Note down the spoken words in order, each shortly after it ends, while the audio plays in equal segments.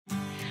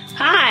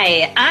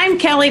Hi, I'm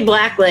Kelly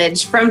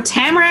Blackledge from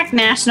Tamarack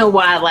National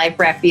Wildlife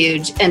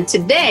Refuge, and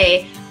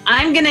today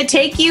I'm going to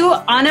take you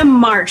on a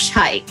marsh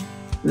hike.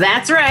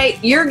 That's right,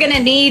 you're going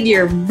to need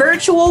your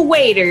virtual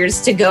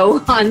waders to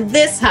go on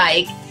this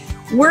hike.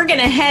 We're going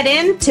to head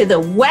into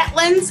the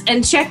wetlands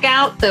and check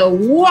out the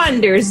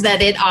wonders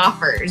that it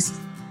offers.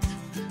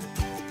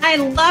 I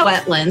love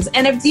wetlands,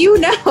 and if you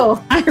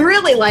know, I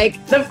really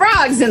like the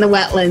frogs in the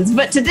wetlands,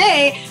 but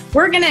today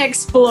we're going to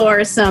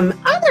explore some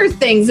other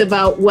things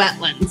about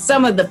wetlands,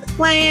 some of the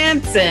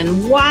plants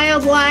and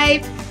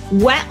wildlife.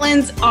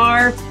 Wetlands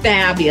are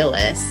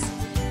fabulous.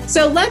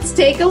 So let's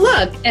take a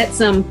look at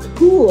some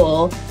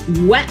cool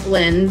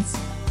wetlands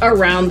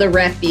around the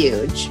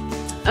refuge.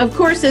 Of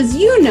course, as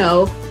you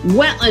know,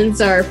 wetlands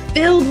are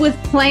filled with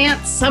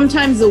plants.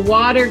 Sometimes the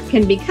water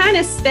can be kind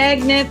of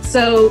stagnant,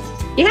 so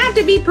you have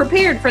to be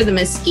prepared for the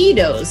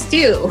mosquitoes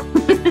too.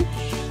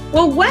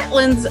 Well,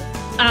 wetlands,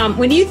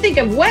 when you think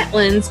of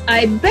wetlands,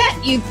 I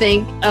bet you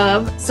think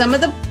of some of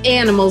the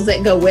animals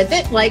that go with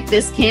it, like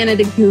this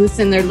Canada goose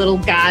and their little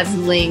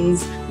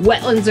goslings.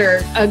 Wetlands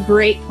are a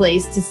great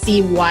place to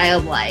see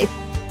wildlife.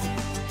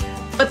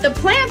 But the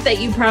plant that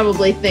you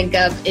probably think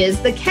of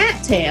is the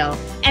cattail.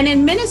 And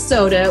in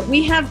Minnesota,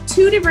 we have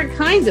two different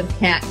kinds of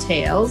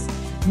cattails.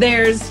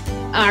 There's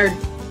our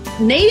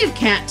native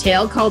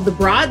cattail called the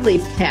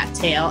broadleaf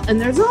cattail, and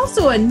there's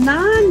also a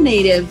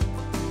non-native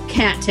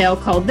cattail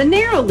called the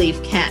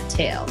narrowleaf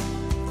cattail.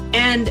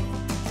 And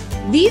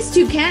these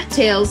two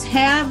cattails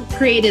have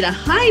created a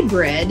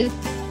hybrid.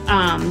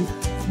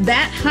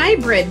 That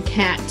hybrid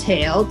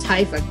cattail,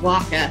 Typha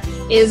glauca,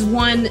 is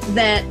one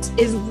that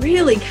is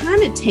really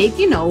kind of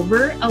taking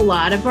over a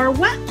lot of our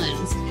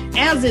wetlands,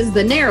 as is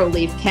the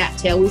narrowleaf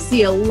cattail. We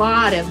see a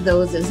lot of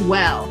those as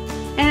well.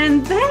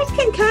 And that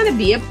can kind of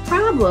be a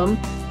problem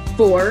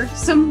for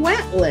some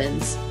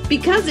wetlands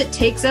because it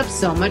takes up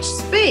so much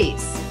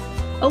space.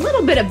 A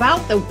little bit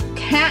about the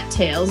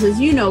cattails is,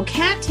 you know,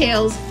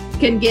 cattails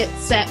can get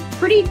set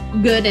pretty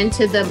good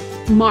into the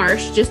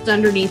marsh just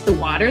underneath the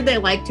water. They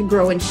like to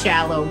grow in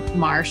shallow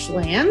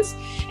marshlands,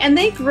 and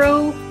they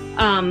grow,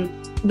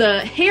 the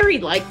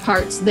hairy-like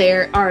parts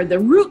there are the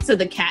roots of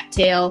the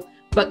cattail,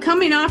 but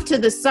coming off to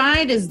the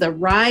side is the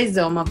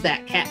rhizome of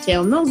that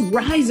cattail, and those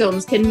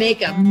rhizomes can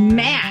make a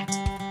mat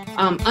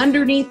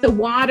underneath the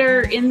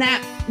water in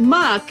that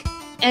muck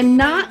and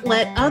not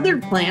let other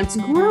plants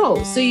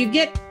grow. So you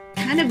get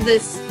kind of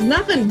this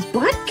nothing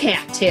but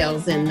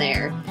cattails in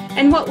there.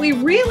 And what we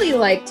really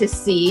like to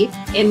see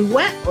in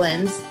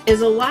wetlands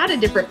is a lot of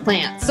different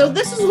plants. So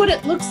this is what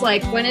it looks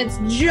like when it's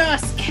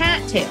just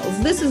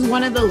cattails. This is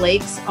one of the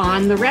lakes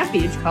on the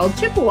refuge called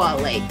Chippewa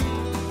Lake.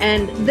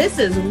 And this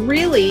is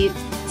really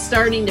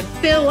starting to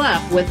fill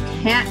up with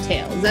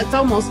cattails. That's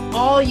almost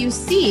all you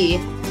see.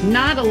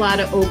 Not a lot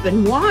of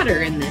open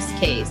water in this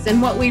case.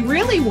 And what we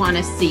really want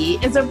to see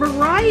is a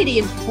variety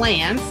of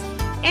plants,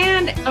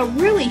 and a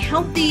really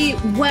healthy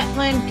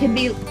wetland can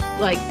be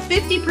like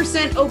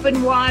 50%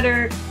 open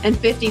water and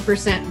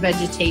 50%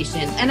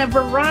 vegetation, and a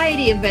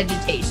variety of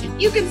vegetation.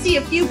 You can see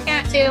a few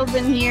cattails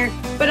in here,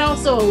 but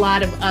also a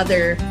lot of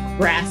other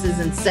grasses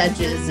and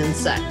sedges and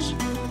such.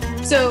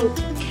 So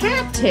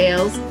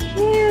cattails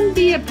can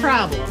be a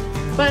problem,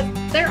 but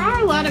there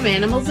are a lot of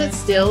animals that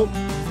still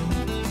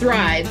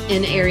thrive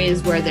in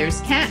areas where there's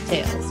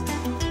cattails.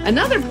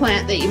 Another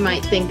plant that you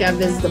might think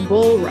of is the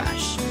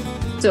bulrush.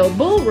 So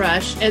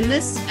bulrush, and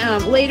this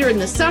later in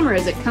the summer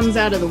as it comes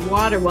out of the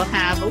water, will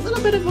have a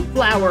little bit of a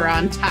flower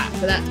on top.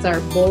 That's our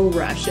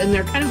bulrush, and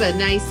they're kind of a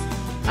nice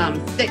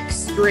thick,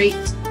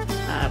 straight,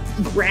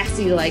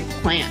 grassy-like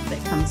plant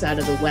that comes out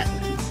of the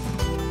wetlands.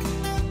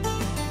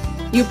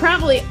 You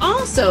probably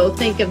also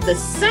think of the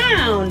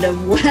sound of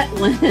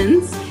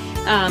wetlands.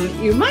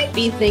 You might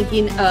be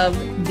thinking of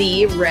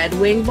the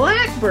red-winged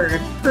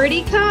blackbird,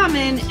 pretty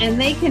common, and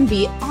they can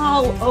be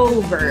all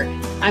over.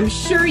 I'm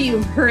sure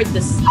you've heard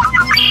the sound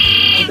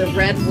of the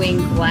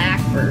red-winged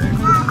blackbird.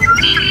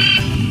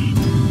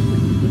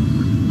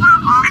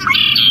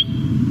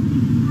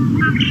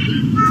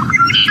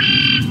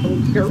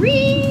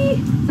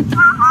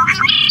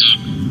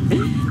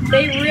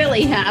 They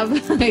really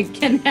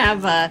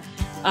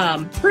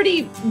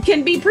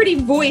can be pretty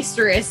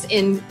boisterous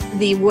in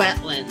the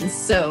wetlands.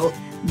 So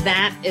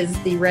that is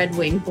the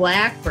red-winged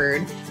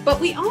blackbird. But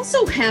we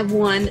also have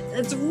one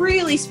that's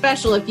really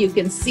special if you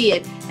can see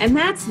it, and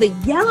that's the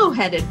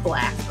yellow-headed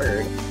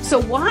blackbird. So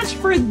watch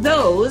for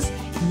those.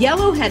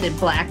 Yellow-headed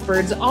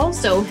blackbirds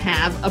also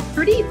have a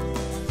pretty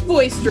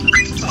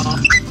boisterous call.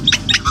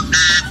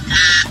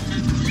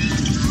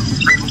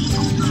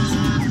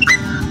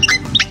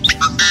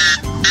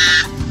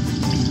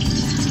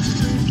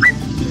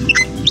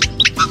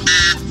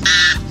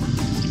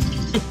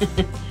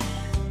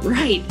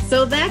 Right,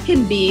 so that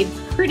can be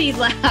pretty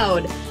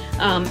loud,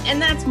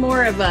 and that's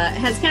more of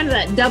has kind of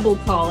that double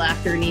call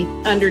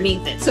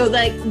underneath it. So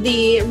like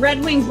the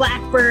red-winged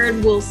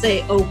blackbird will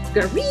say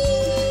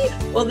oka-wee.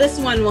 Well, this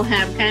one will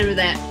have kind of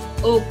that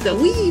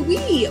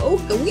oka-wee-wee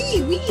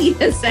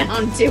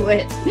sound to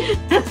it.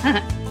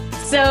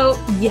 So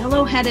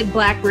yellow-headed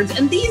blackbirds,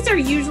 and these are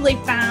usually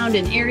found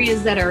in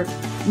areas that are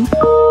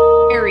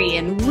airy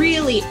and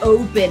really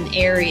open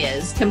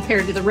areas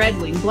compared to the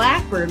red-winged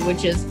blackbird,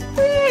 which is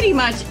pretty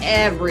much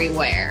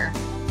everywhere.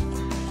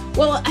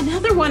 Well,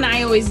 another one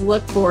I always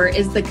look for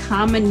is the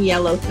common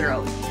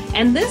yellowthroat.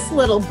 And this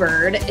little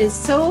bird is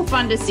so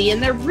fun to see,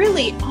 and they're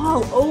really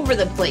all over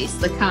the place,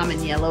 the common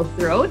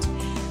yellowthroat.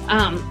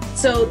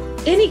 So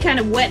any kind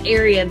of wet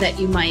area that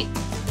you might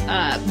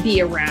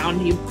be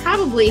around, you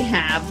probably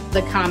have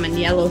the common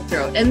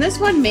yellowthroat. And this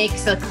one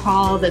makes a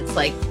call that's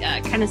like,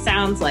 kind of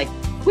sounds like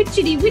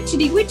witchity,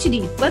 witchity,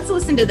 witchity. Let's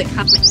listen to the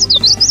common.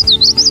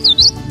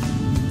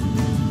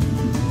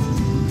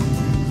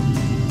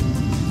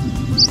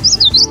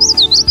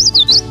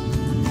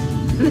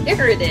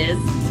 There it is.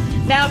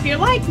 Now, if you're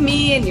like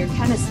me and you're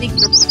kind of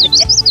sneaking around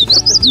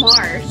the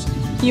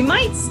marsh, you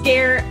might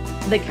scare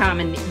the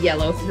common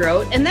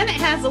yellowthroat, and then it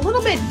has a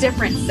little bit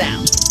different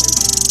sound.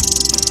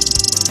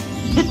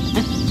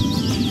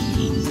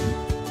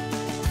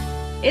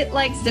 It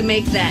likes to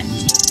make that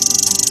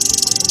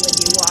when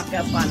you walk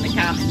up on the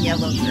common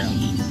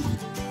yellowthroat.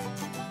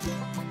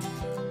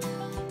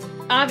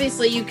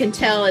 Obviously, you can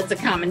tell it's a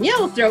common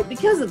yellowthroat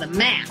because of the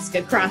mask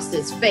across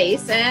his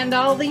face and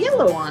all the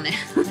yellow on it.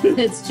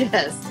 It's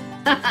just...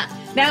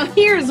 Now,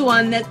 here's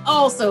one that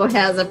also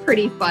has a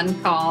pretty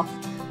fun call.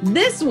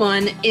 This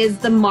one is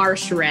the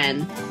marsh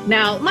wren.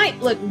 Now, it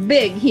might look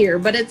big here,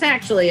 but it's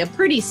actually a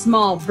pretty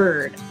small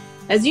bird.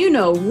 As you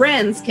know,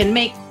 wrens can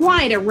make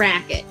quite a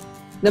racket.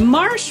 The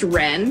marsh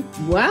wren,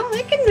 well,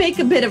 it can make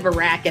a bit of a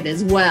racket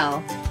as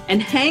well,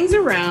 and hangs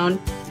around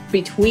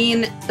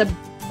between the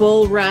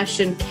bulrush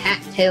and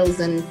cattails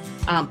and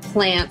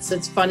plants.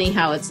 It's funny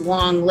how its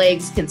long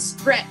legs can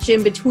stretch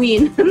in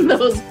between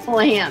those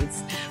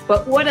plants.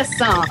 But what a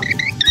song.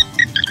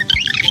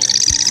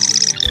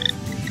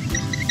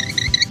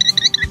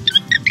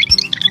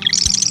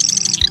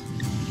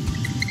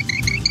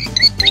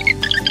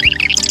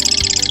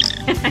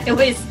 I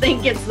always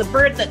think it's the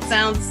bird that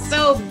sounds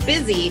so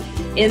busy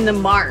in the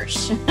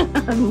marsh.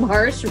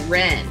 Marsh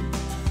wren.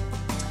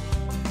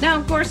 Now,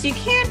 of course, you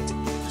can't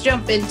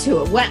jump into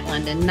a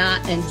wetland and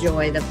not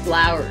enjoy the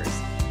flowers.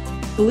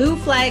 Blue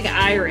flag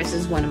iris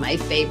is one of my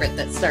favorite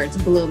that starts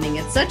blooming.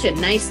 It's such a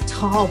nice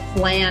tall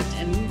plant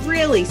and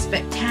really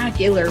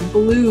spectacular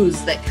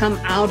blues that come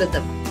out of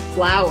the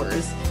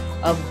flowers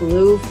of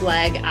blue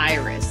flag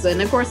iris.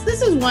 And of course,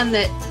 this is one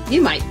that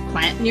you might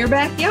plant in your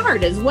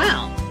backyard as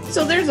well.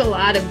 So there's a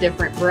lot of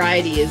different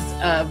varieties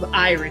of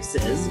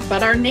irises,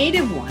 but our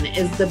native one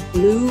is the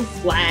blue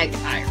flag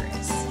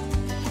iris.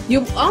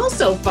 You'll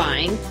also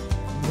find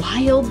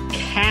wild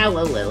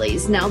calla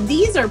lilies. Now,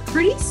 these are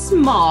pretty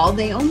small.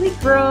 They only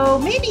grow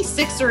maybe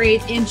 6 or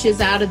 8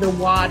 inches out of the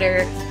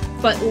water,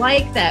 but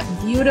like that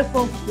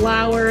beautiful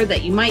flower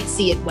that you might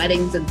see at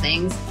weddings and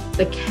things,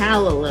 the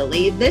calla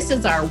lily, this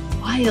is our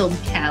wild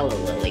calla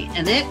lily,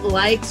 and it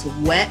likes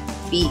wet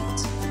feet.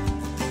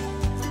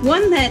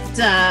 One that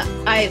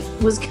I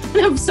was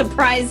kind of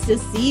surprised to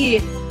see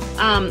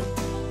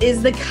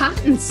is the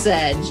cotton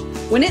sedge.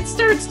 When it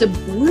starts to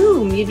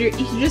bloom, you're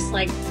just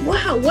like,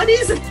 wow, what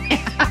is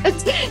that?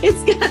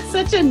 It's got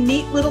such a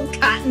neat little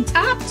cotton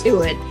top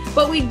to it.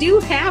 But we do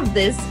have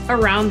this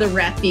around the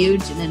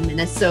refuge and in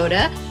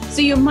Minnesota.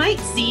 So you might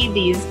see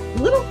these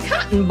little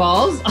cotton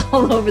balls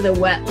all over the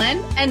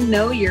wetland and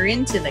know you're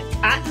into the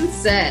cotton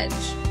sedge.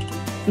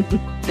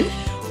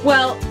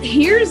 Well,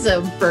 here's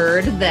a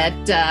bird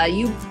that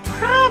you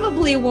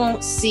probably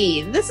won't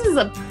see. This is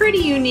a pretty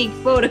unique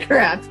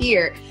photograph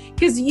here,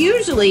 because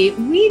usually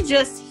we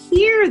just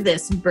hear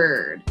this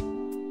bird.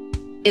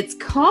 It's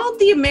called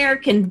the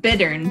American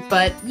bittern,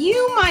 but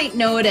you might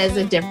know it as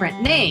a different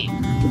name.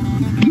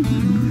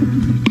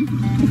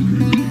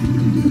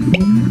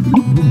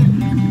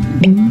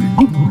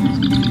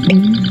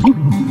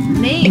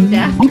 Named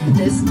after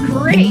this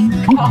great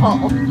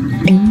call.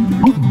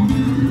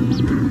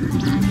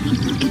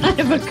 Kind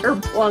of a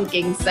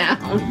kerplunking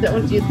sound,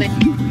 don't you think?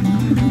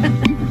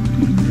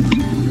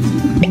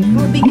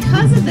 Well,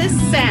 because of this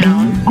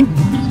sound,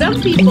 some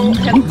people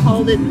have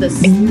called it the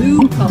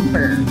slough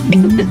pumper.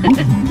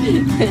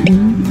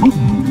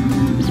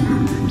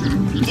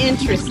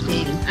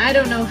 Interesting. I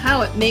don't know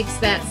how it makes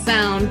that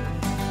sound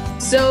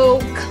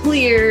so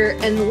clear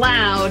and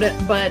loud,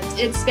 but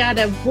it's got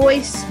a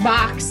voice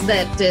box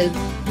that is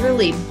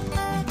really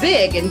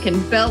big and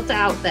can belt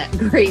out that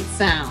great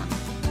sound.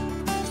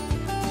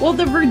 Well,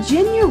 the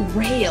Virginia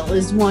rail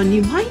is one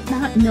you might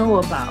not know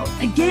about.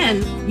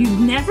 Again, you'd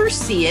never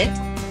see it,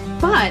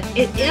 but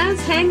it does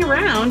hang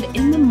around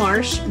in the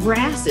marsh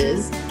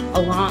grasses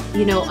along,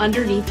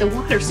 underneath the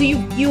water. So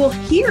you'll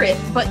hear it,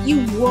 but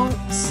you won't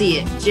see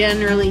it,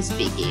 generally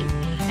speaking.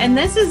 And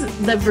this is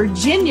the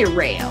Virginia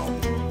rail.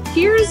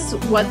 Here's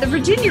what the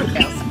Virginia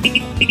rail sounds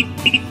like.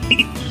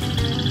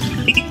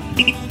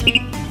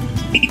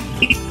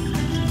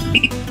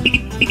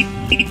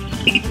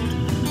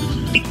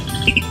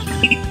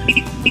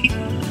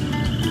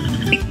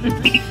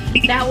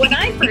 Now, when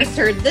I first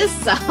heard this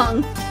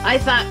song, I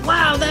thought,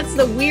 wow, that's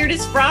the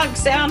weirdest frog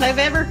sound I've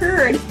ever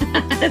heard.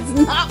 It's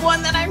not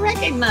one that I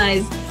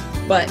recognize.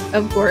 But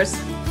of course,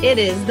 it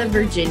is the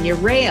Virginia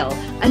rail.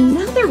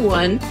 Another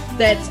one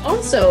that's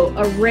also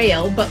a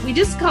rail, but we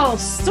just call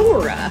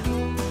Sora.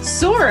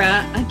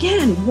 Sora,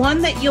 again,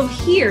 one that you'll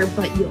hear,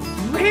 but you'll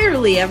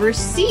rarely ever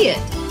see it.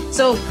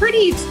 So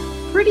pretty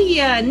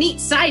neat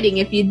sighting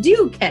if you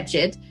do catch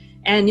it.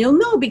 And you'll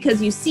know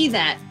because you see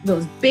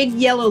those big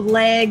yellow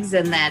legs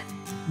and that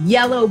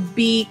yellow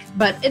beak,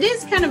 but it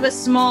is kind of a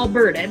small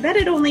bird. I bet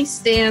it only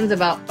stands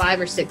about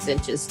 5 or 6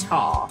 inches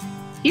tall.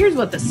 Here's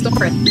what the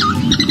Sora.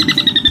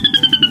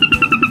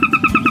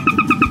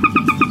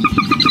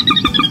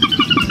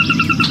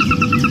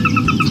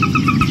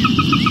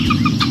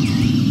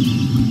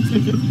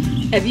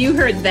 Have you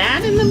heard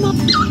that in the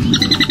morning?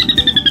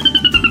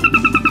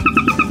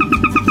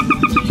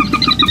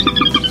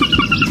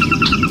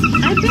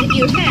 I bet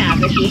you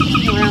have if you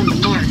hang around the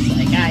marsh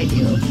like I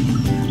do.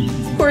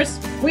 Of course,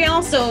 we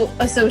also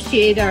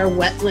associate our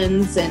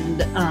wetlands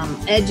and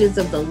edges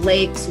of the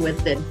lakes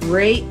with the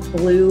great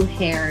blue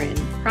heron,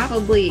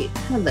 probably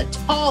one of the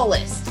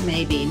tallest,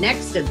 maybe,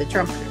 next to the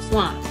trumpeter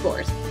swan, of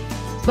course.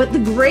 But the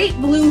great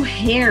blue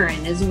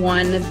heron is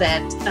one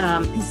that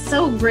is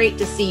so great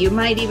to see. You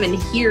might even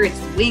hear its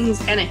wings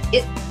kind of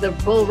hit the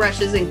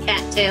bulrushes and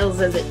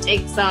cattails as it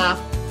takes off.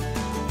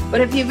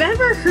 But if you've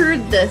ever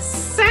heard the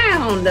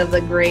sound of the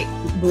great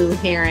blue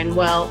heron,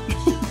 well,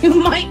 you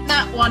might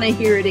not want to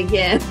hear it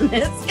again.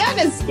 It's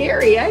kind of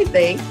scary, I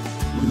think.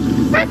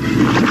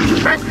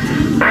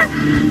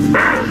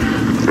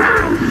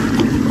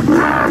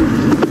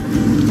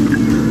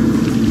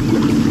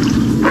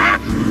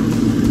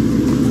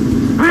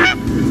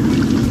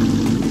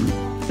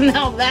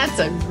 Now that's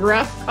a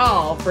gruff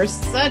call for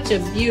such a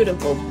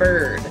beautiful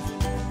bird.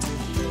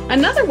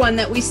 Another one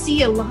that we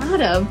see a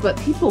lot of, but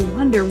people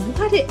wonder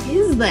what it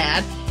is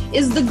that,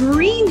 is the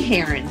green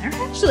heron. They're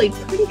actually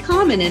pretty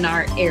common in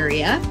our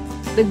area.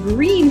 The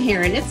green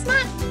heron, it's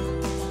not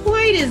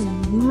quite as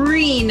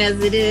green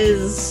as it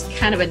is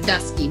kind of a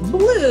dusky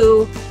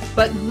blue,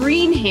 but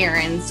green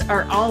herons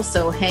are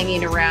also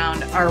hanging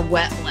around our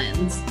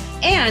wetlands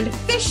and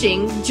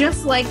fishing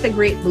just like the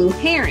great blue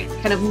heron,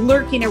 kind of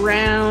lurking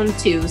around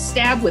to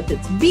stab with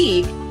its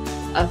beak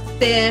a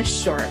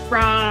fish or a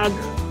frog,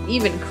 or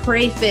even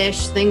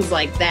crayfish, things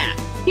like that.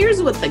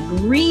 Here's what the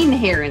green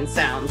heron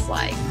sounds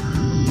like.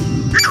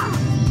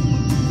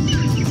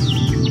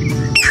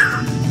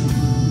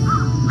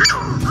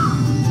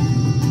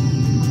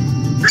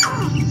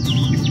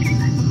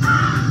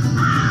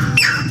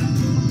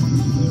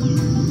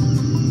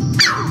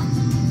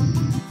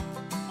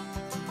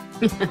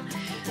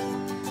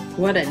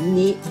 What a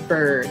neat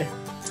bird.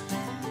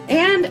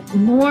 And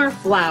more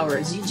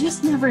flowers. You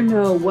just never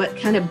know what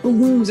kind of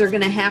blooms are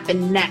going to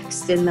happen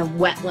next in the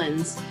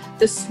wetlands.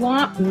 The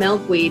swamp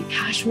milkweed,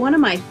 gosh, one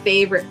of my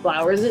favorite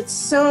flowers. It's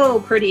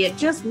so pretty. It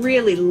just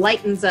really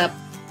lightens up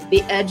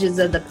the edges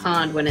of the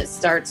pond when it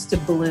starts to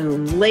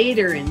bloom.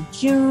 Later in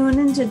June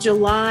into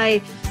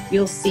July,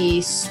 you'll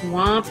see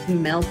swamp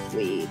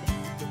milkweed.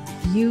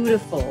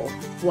 Beautiful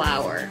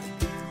flower.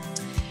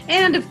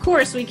 And of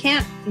course, we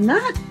can't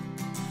not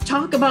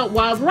talk about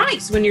wild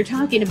rice when you're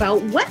talking about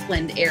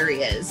wetland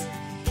areas.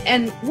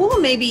 And we'll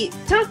maybe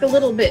talk a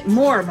little bit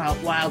more about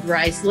wild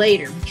rice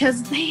later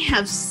because they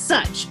have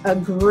such a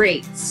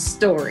great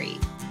story.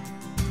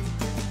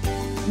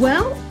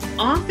 Well,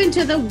 off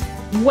into the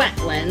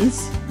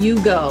wetlands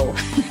you go.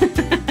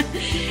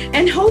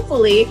 And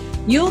hopefully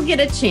you'll get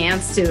a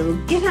chance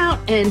to get out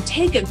and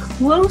take a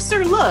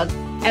closer look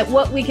at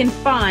what we can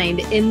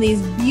find in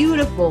these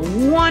beautiful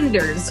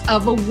wonders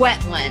of a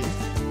wetland.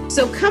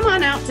 So come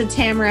on out to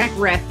Tamarack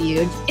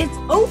Refuge. It's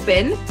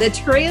open. The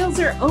trails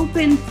are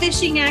open.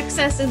 Fishing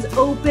access is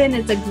open.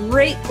 It's a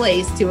great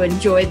place to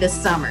enjoy the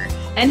summer.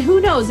 And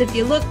who knows, if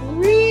you look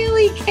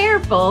really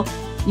careful,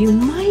 you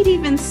might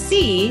even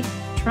see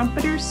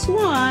trumpeter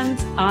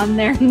swans on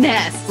their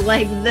nest,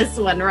 like this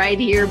one right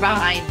here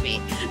behind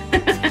me.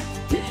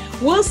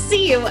 We'll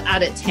see you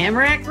out at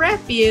Tamarack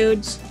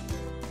Refuge.